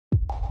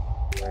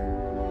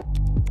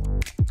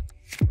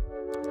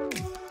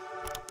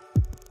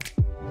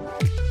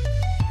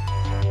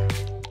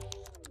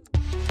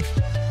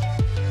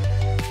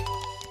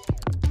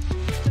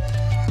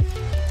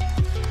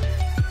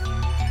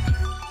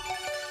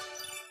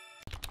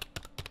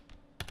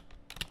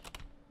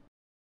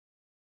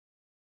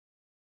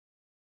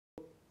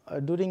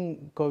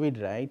during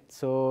COVID, right?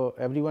 So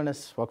everyone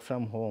has worked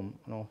from home.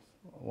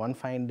 One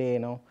fine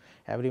day,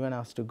 everyone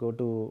has to go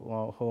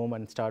to home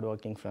and start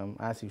working from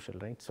as usual,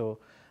 right? So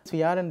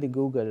we are in the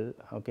Google.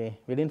 Okay,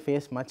 we didn't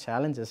face much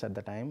challenges at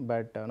the time,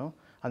 but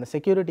on the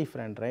security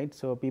front, right?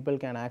 So people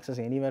can access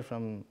anywhere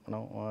from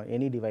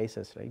any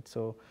devices, right?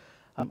 So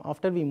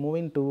after we move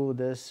into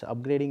this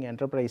upgrading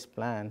enterprise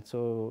plan,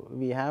 so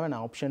we have an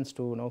options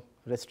to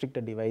restrict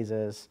the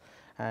devices,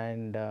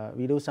 and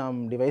we do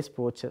some device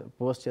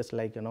postures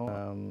like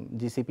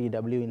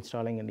GCPW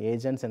installing and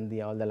agents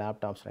in all the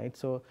laptops, right?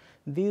 So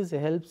these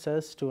helps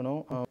us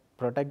to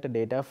protect the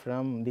data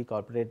from the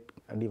corporate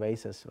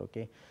devices.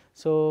 Okay,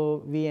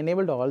 so we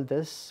enabled all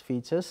these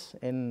features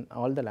in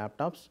all the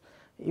laptops.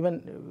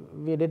 Even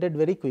we did it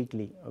very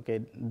quickly.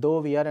 Okay, though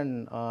we are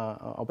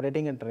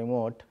operating at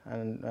remote,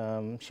 and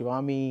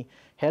Shivami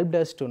helped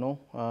us to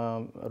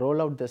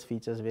roll out these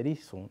features very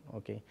soon.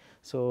 Okay,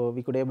 so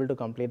we could able to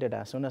complete it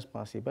as soon as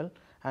possible,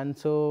 and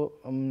so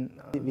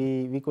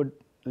we could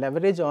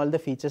leverage all the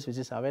features which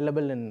is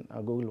available in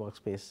Google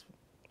Workspace.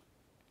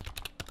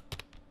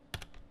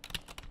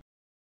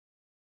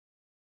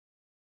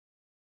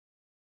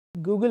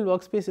 Google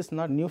Workspace is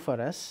not new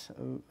for us.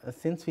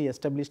 Since we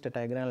established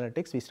Tiger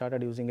Analytics, we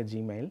started using a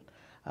Gmail.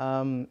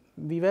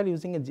 We were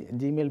using a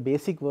Gmail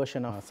basic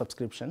version of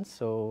subscriptions.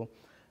 So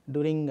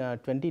during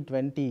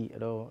 2020,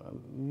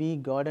 we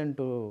got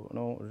into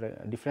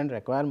different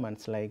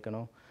requirements like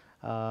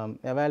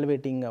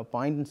evaluating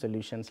point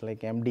solutions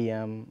like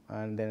MDM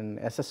and then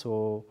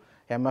SSO,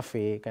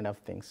 MFA kind of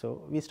things.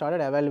 So we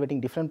started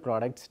evaluating different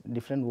products,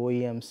 different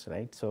OEMs,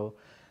 right? So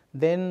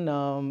then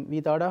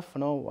we thought of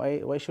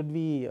why should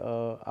we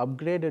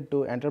upgrade it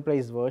to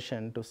enterprise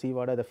version to see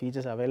what are the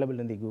features available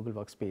in the Google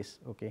Workspace.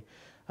 Okay,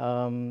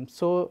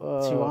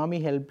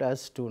 Shivami helped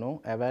us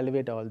to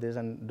evaluate all this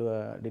and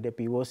did a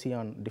POC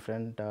on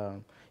different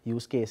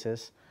use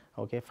cases.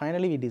 Okay,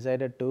 finally we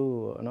decided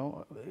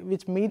to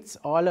which meets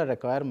all our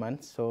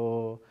requirements.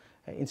 So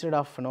instead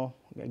of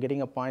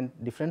getting a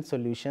point different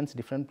solutions,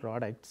 different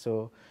products,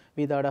 so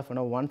we thought of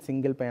one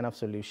single pane of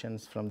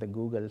solutions from the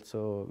Google.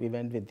 So we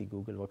went with the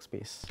Google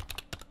Workspace.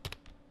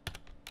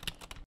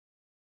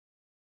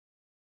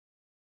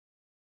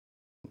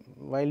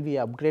 While we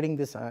upgrading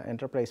this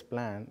enterprise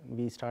plan,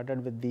 we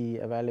started with the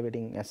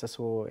evaluating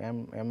SSO,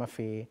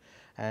 MFA,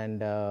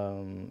 and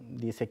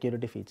the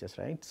security features,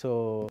 right?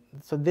 So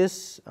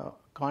this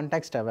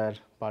context-aware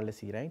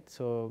policy, right?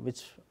 So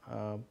which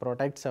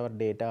protects our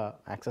data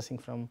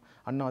accessing from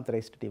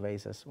unauthorized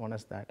devices. One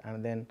is that,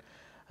 and then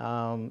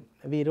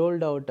we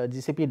rolled out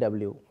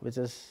GCPW, which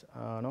is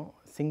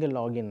single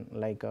login.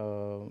 Like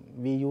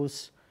we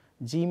use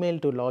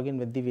Gmail to log in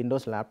with the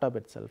Windows laptop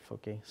itself.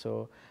 Okay,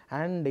 so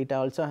and it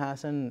also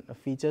has an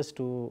features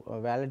to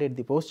validate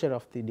the posture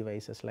of the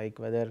devices, like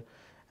whether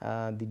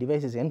the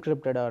device is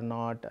encrypted or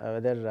not,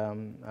 whether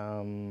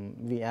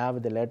we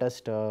have the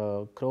latest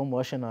Chrome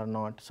version or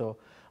not. So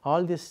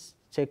all this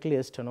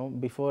checklist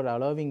before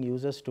allowing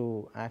users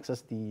to access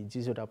the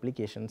G Suite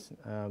applications,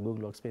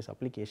 Google Workspace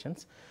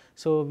applications.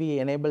 So we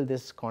enable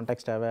this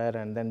context aware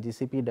and then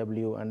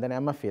GCPW and then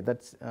MFA.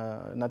 That's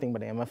nothing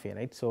but MFA,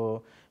 right?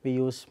 So we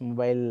use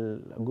mobile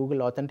Google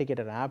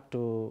Authenticator app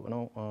to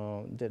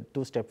the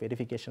two-step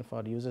verification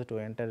for users to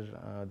enter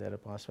their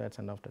passwords,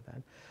 and after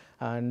that,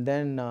 and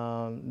then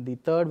the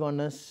third one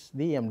is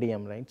the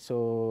MDM, right?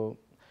 So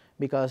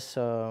because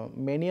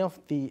many of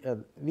the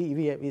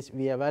we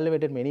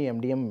evaluated many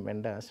MDM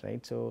vendors,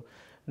 right? So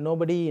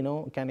nobody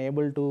can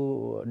able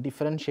to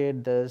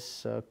differentiate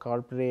this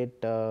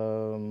corporate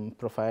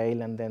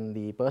profile and then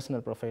the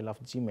personal profile of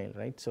Gmail,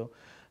 right? So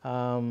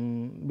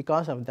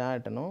because of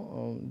that,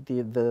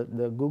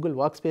 the Google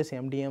Workspace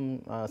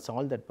MDM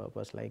solved that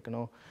purpose. Like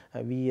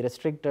we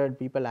restricted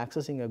people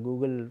accessing a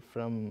Google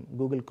from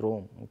Google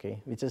Chrome, okay,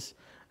 which is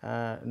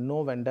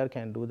no vendor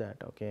can do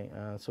that. Okay,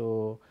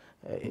 so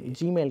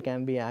Gmail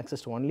can be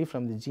accessed only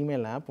from the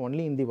Gmail app,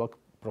 only in the work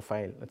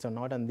profile, so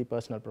not on the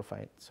personal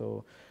profile.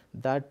 So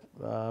that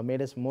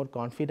made us more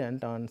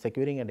confident on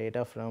securing a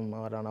data from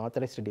our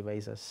unauthorized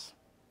devices.